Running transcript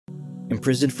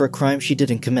Imprisoned for a crime she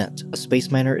didn't commit, a space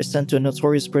miner is sent to a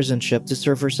notorious prison ship to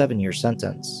serve her 7-year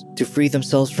sentence. To free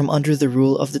themselves from under the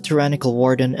rule of the tyrannical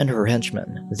warden and her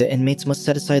henchmen, the inmates must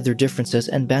set aside their differences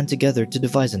and band together to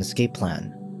devise an escape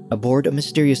plan. Aboard a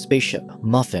mysterious spaceship,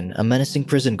 Muffin, a menacing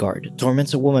prison guard,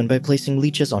 torments a woman by placing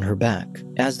leeches on her back.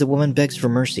 As the woman begs for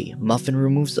mercy, Muffin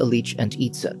removes a leech and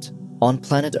eats it. On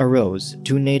planet Arose,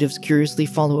 2 natives curiously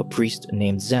follow a priest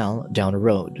named Zal down a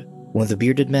road. When the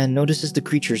bearded man notices the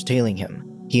creatures tailing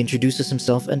him, he introduces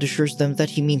himself and assures them that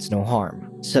he means no harm.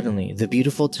 Suddenly, the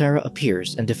beautiful Taura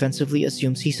appears and defensively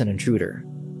assumes he's an intruder.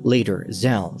 Later,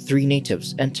 Zal, 3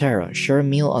 natives, and Taura share a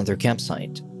meal on their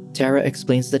campsite. Taura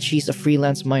explains that she's a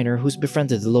freelance miner who's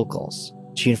befriended the locals.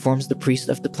 She informs the priest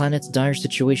of the planet's dire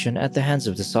situation at the hands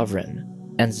of the sovereign,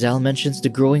 and Zal mentions the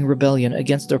growing rebellion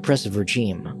against the oppressive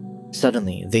regime.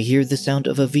 Suddenly, they hear the sound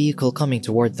of a vehicle coming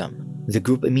toward them. The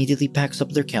group immediately packs up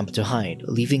their camp to hide,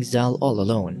 leaving Zal all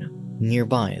alone.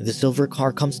 Nearby, the silver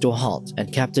car comes to a halt,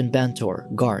 and Captain Bantor,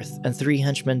 Garth, and 3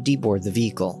 henchmen deboard the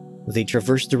vehicle. They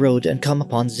traverse the road and come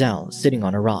upon Zal sitting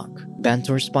on a rock.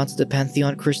 Bantor spots the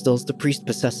pantheon crystals the priest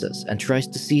possesses and tries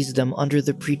to seize them under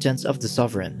the pretense of the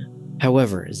sovereign.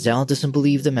 However, Zal doesn't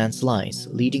believe the man's lies,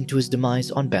 leading to his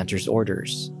demise on Bantor's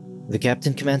orders. The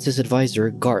captain commands his advisor,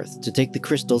 Garth, to take the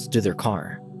crystals to their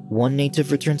car. 1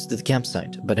 native returns to the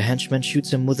campsite, but a henchman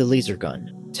shoots him with a laser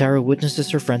gun. Taura witnesses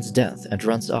her friend's death and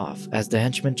runs off as the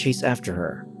henchmen chase after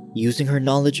her. Using her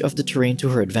knowledge of the terrain to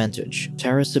her advantage,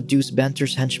 Taura subdues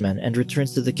Bantor's henchmen and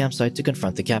returns to the campsite to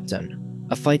confront the captain.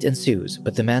 A fight ensues,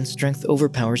 but the man's strength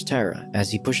overpowers Taura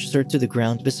as he pushes her to the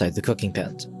ground beside the cooking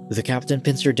pit. The captain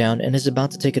pins her down and is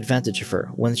about to take advantage of her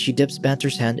when she dips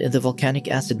Bantor's hand in the volcanic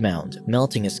acid mound,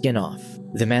 melting his skin off.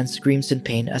 The man screams in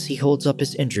pain as he holds up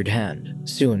his injured hand.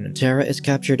 Soon, Taura is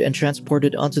captured and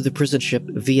transported onto the prison ship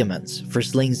Vehemence for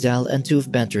slaying Zal and 2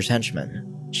 of Bantor's henchmen.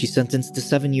 She's sentenced to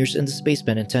 7 years in the space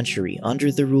penitentiary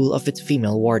under the rule of its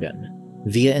female warden.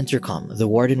 Via intercom, the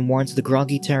warden warns the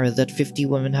groggy Taura that 50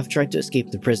 women have tried to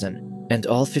escape the prison, and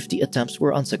all 50 attempts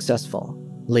were unsuccessful.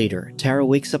 Later, Taura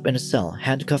wakes up in a cell,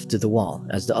 handcuffed to the wall,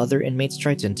 as the other inmates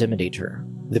try to intimidate her.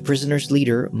 The prisoner's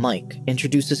leader, Mike,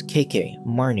 introduces KK,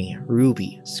 Marnie,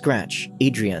 Ruby, Scratch,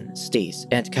 Adrian, Stace,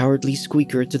 and cowardly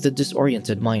Squeaker to the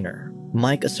disoriented miner.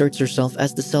 Mike asserts herself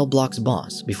as the cell block's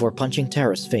boss before punching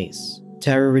Taura's face.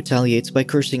 Taura retaliates by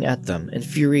cursing at them,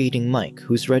 infuriating Mike,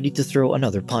 who's ready to throw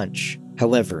another punch.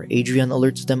 However, Adrian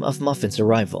alerts them of Muffin's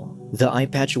arrival. The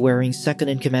eye-patch-wearing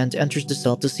second-in-command enters the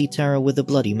cell to see Taura with a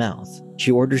bloody mouth.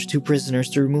 She orders 2 prisoners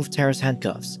to remove Taura's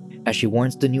handcuffs, as she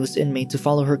warns the newest inmate to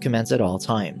follow her commands at all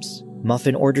times.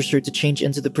 Muffin orders her to change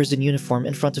into the prison uniform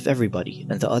in front of everybody,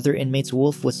 and the other inmates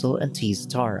wolf whistle and tease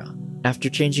Taura. After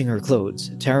changing her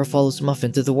clothes, Taura follows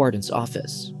Muffin to the warden's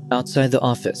office. Outside the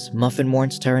office, Muffin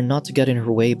warns Taura not to get in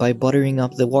her way by buttering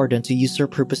up the warden to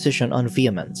usurp her position on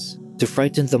Vehemence. To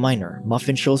frighten the miner,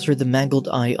 Muffin shows her the mangled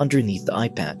eye underneath the eye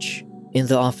patch. In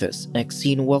the office,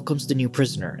 Exene welcomes the new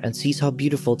prisoner and sees how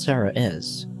beautiful Taura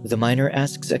is. The miner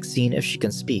asks Exene if she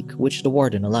can speak, which the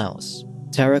warden allows.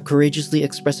 Taura courageously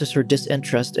expresses her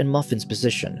disinterest in Muffin's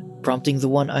position, prompting the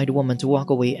one-eyed woman to walk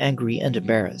away angry and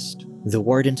embarrassed. The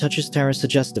warden touches Taura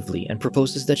suggestively and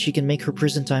proposes that she can make her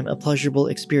prison time a pleasurable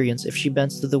experience if she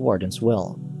bends to the warden's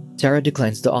will. Taura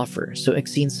declines the offer, so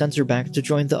Exene sends her back to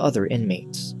join the other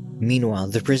inmates. Meanwhile,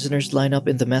 the prisoners line up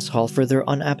in the mess hall for their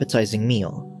unappetizing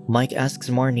meal. Mike asks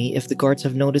Marnie if the guards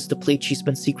have noticed the plate she's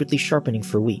been secretly sharpening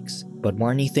for weeks, but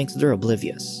Marnie thinks they're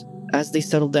oblivious. As they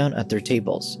settle down at their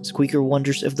tables, Squeaker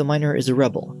wonders if the miner is a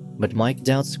rebel, but Mike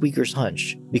doubts Squeaker's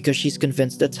hunch because she's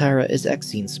convinced that Taura is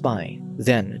Exene's spy.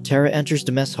 Then, Taura enters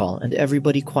the mess hall and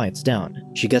everybody quiets down.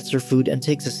 She gets her food and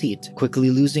takes a seat,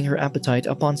 quickly losing her appetite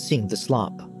upon seeing the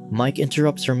slop. Mike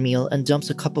interrupts her meal and dumps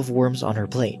a cup of worms on her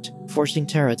plate, forcing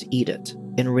Taura to eat it.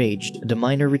 Enraged, the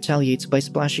miner retaliates by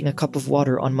splashing a cup of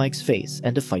water on Mike's face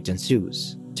and a fight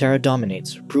ensues. Taura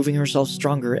dominates, proving herself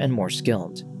stronger and more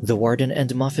skilled. The warden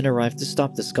and Muffin arrive to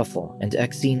stop the scuffle, and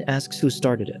Exene asks who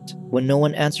started it. When no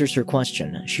one answers her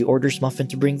question, she orders Muffin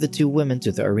to bring the 2 women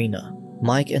to the arena.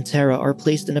 Mike and Taura are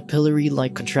placed in a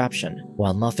pillory-like contraption,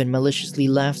 while Muffin maliciously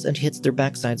laughs and hits their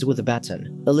backsides with a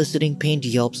baton, eliciting pained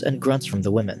yelps and grunts from the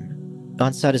women.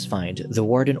 Unsatisfied, the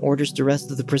warden orders the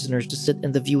rest of the prisoners to sit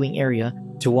in the viewing area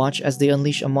to watch as they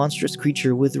unleash a monstrous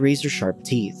creature with razor-sharp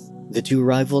teeth. The 2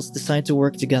 rivals decide to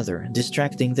work together,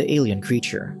 distracting the alien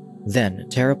creature. Then,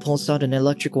 Taura pulls out an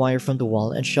electric wire from the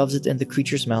wall and shoves it in the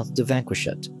creature's mouth to vanquish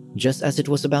it, just as it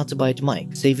was about to bite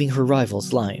Mike, saving her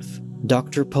rival's life.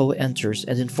 Dr. Poe enters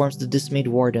and informs the dismayed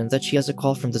warden that she has a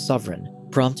call from the Sovereign,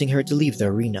 prompting her to leave the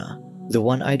arena. The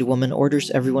one-eyed woman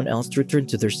orders everyone else to return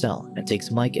to their cell and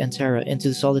takes Mike and Taura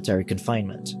into solitary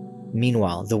confinement.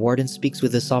 Meanwhile, the warden speaks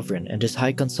with the Sovereign and his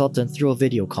High Consultant through a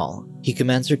video call. He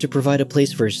commands her to provide a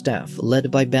place for her staff, led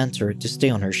by Banter, to stay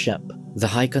on her ship. The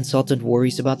High Consultant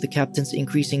worries about the captain's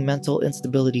increasing mental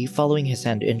instability following his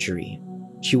hand injury.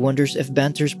 She wonders if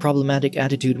Banter's problematic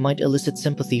attitude might elicit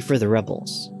sympathy for the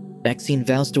rebels. Exene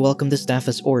vows to welcome the staff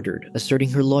as ordered,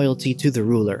 asserting her loyalty to the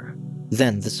ruler.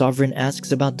 Then, the Sovereign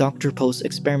asks about Dr. Poe's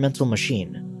experimental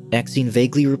machine. Exene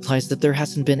vaguely replies that there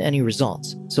hasn't been any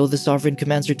results, so the Sovereign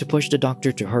commands her to push the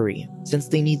doctor to hurry, since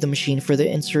they need the machine for the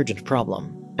insurgent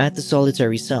problem. At the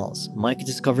solitary cells, Mike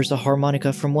discovers a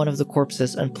harmonica from one of the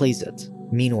corpses and plays it.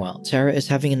 Meanwhile, Taura is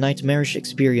having a nightmarish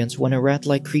experience when a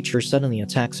rat-like creature suddenly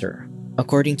attacks her.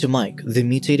 According to Mike, the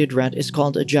mutated rat is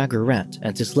called a Jagger rat,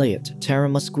 and to slay it, Taura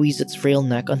must squeeze its frail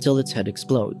neck until its head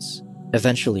explodes.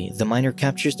 Eventually, the miner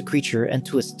captures the creature and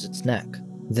twists its neck.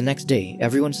 The next day,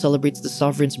 everyone celebrates the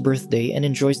Sovereign's birthday and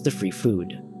enjoys the free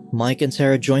food. Mike and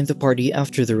Taura join the party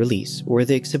after the release, where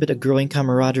they exhibit a growing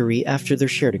camaraderie after their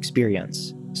shared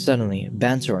experience. Suddenly,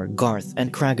 Bantor, Garth,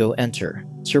 and Krago enter.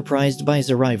 Surprised by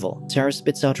his arrival, Taura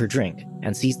spits out her drink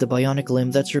and sees the bionic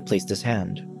limb that's replaced his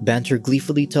hand. Banter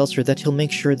gleefully tells her that he'll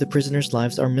make sure the prisoners'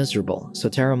 lives are miserable, so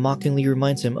Taura mockingly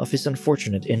reminds him of his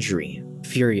unfortunate injury.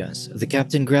 Furious, the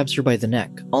captain grabs her by the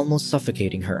neck, almost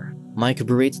suffocating her. Mike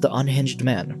berates the unhinged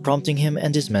man, prompting him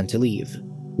and his men to leave.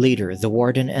 Later, the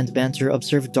warden and Banter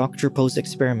observe Dr. Poe's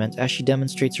experiment as she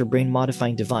demonstrates her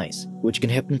brain-modifying device, which can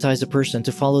hypnotize a person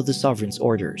to follow the Sovereign's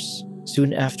orders.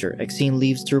 Soon after, Exene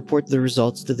leaves to report the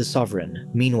results to the Sovereign.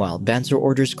 Meanwhile, Banter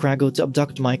orders Krago to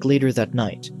abduct Mike later that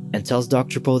night, and tells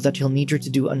Dr. Poe that he'll need her to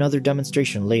do another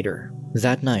demonstration later.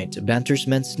 That night, Banter's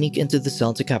men sneak into the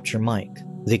cell to capture Mike.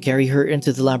 They carry her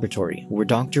into the laboratory, where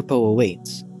Dr. Poe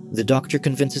awaits. The doctor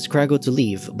convinces Krago to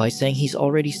leave by saying he's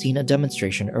already seen a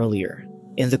demonstration earlier.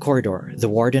 In the corridor, the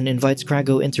warden invites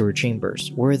Krago into her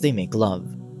chambers, where they make love.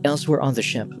 Elsewhere on the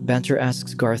ship, Banter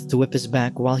asks Garth to whip his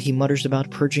back while he mutters about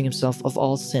purging himself of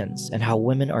all sins and how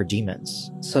women are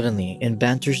demons. Suddenly, in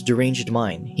Banter's deranged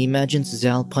mind, he imagines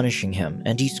Zal punishing him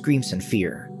and he screams in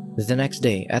fear. The next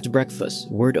day, at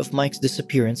breakfast, word of Mike's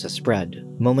disappearance has spread.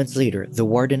 Moments later, the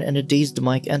warden and a dazed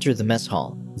Mike enter the mess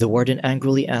hall. The warden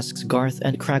angrily asks Garth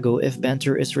and Krago if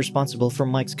Banter is responsible for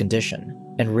Mike's condition.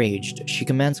 Enraged, she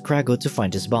commands Krago to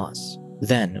find his boss.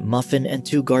 Then, Muffin and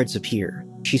two guards appear.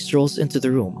 She strolls into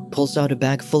the room, pulls out a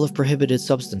bag full of prohibited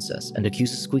substances, and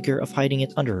accuses Squeaker of hiding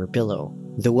it under her pillow.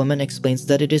 The woman explains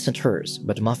that it isn't hers,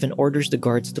 but Muffin orders the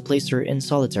guards to place her in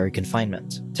solitary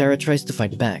confinement. Taura tries to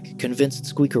fight back, convinced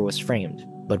Squeaker was framed,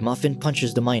 but Muffin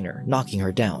punches the miner, knocking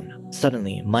her down.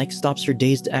 Suddenly, Mike stops her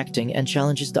dazed acting and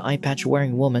challenges the eye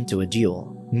patch-wearing woman to a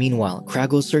duel. Meanwhile,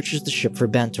 Krago searches the ship for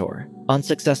Bantor.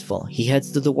 Unsuccessful, he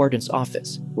heads to the warden's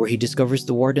office, where he discovers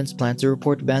the warden's plan to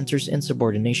report Banter's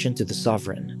insubordination to the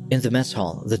Sovereign. In the mess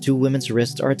hall, the two women's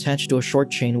wrists are attached to a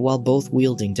short chain while both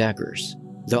wielding daggers.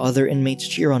 The other inmates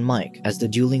cheer on Mike as the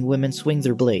dueling women swing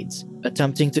their blades,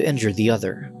 attempting to injure the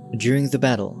other. During the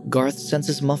battle, Garth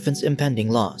senses Muffin's impending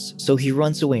loss, so he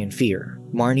runs away in fear.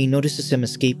 Marnie notices him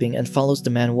escaping and follows the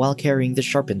man while carrying the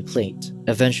sharpened plate.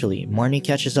 Eventually, Marnie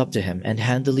catches up to him and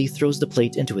handily throws the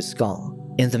plate into his skull.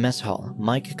 In the mess hall,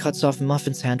 Mike cuts off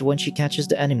Muffin's hand when she catches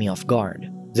the enemy off guard.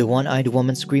 The one-eyed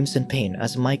woman screams in pain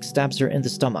as Mike stabs her in the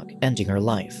stomach, ending her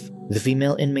life. The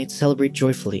female inmates celebrate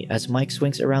joyfully as Mike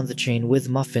swings around the chain with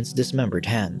Muffin's dismembered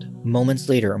hand. Moments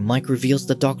later, Mike reveals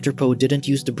that Dr. Poe didn't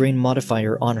use the brain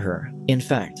modifier on her. In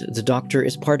fact, the doctor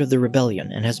is part of the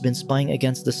rebellion and has been spying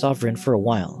against the Sovereign for a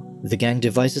while. The gang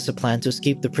devises a plan to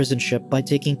escape the prison ship by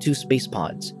taking 2 space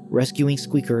pods, rescuing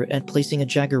Squeaker and placing a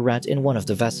Jagger rat in one of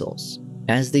the vessels.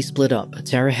 As they split up,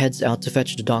 Taura heads out to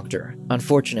fetch the doctor.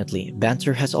 Unfortunately,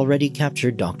 Banter has already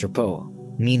captured Dr. Poe.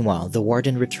 Meanwhile, the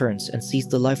warden returns and sees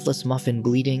the lifeless Muffin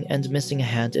bleeding and missing a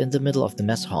hand in the middle of the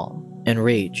mess hall.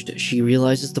 Enraged, she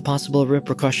realizes the possible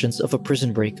repercussions of a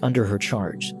prison break under her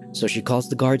charge, so she calls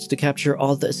the guards to capture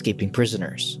all the escaping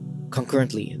prisoners.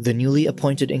 Concurrently, the newly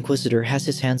appointed Inquisitor has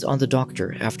his hands on the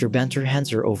doctor after Banter hands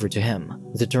her over to him.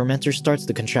 The Tormentor starts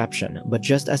the contraption, but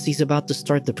just as he's about to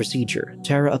start the procedure,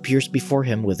 Taura appears before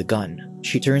him with a gun.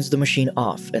 She turns the machine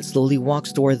off and slowly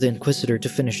walks toward the Inquisitor to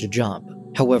finish the job.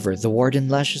 However, the warden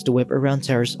lashes the whip around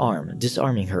Taura's arm,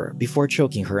 disarming her before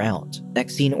choking her out.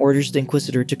 Exene orders the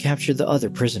Inquisitor to capture the other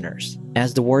prisoners.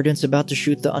 As the warden's about to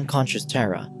shoot the unconscious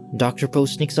Taura, Dr. Poe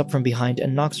sneaks up from behind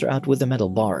and knocks her out with a metal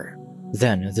bar.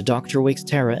 Then, the doctor wakes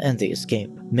Taura and they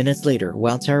escape. Minutes later,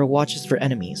 while Taura watches for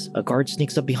enemies, a guard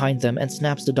sneaks up behind them and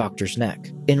snaps the doctor's neck.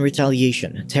 In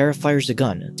retaliation, Taura fires a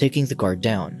gun, taking the guard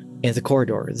down. In the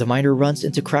corridor, the miner runs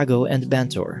into Krago and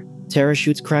Bantor. Taura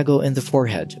shoots Krago in the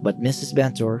forehead, but misses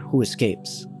Bantor, who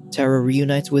escapes. Taura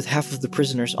reunites with half of the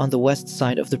prisoners on the west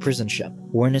side of the prison ship,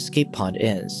 where an escape pod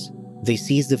is. They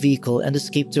seize the vehicle and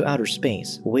escape to outer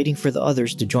space, waiting for the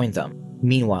others to join them.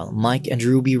 Meanwhile, Mike and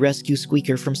Ruby rescue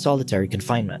Squeaker from solitary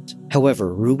confinement.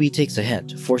 However, Ruby takes a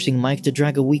hit, forcing Mike to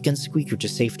drag a weakened Squeaker to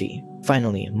safety.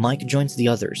 Finally, Mike joins the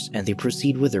others, and they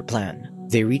proceed with their plan.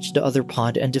 They reach the other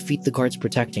pod and defeat the guards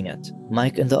protecting it.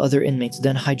 Mike and the other inmates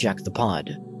then hijack the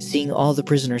pod. Seeing all the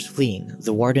prisoners fleeing,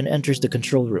 the warden enters the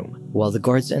control room, while the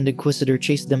guards and Inquisitor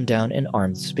chase them down in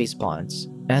armed space pods.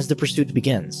 As the pursuit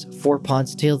begins, 4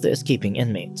 pods tail the escaping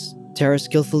inmates. Taura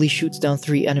skillfully shoots down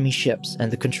 3 enemy ships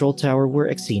and the control tower where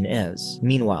Exene is.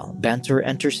 Meanwhile, Bantor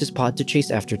enters his pod to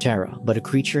chase after Taura, but a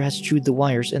creature has chewed the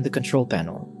wires in the control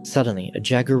panel. Suddenly, a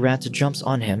Jagger rat jumps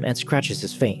on him and scratches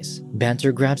his face.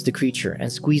 Bantor grabs the creature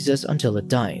and squeezes until it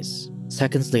dies.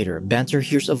 Seconds later, Bantor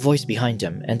hears a voice behind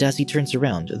him, and as he turns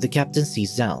around, the captain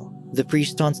sees Zal. The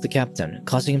priest taunts the captain,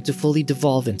 causing him to fully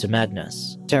devolve into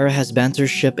madness. Taura has Bantor's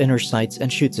ship in her sights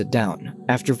and shoots it down.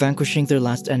 After vanquishing their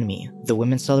last enemy, the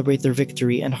women celebrate their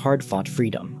victory and hard-fought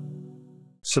freedom.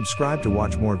 Subscribe to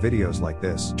watch more videos like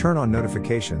this, turn on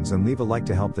notifications and leave a like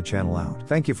to help the channel out.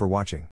 Thank you for watching.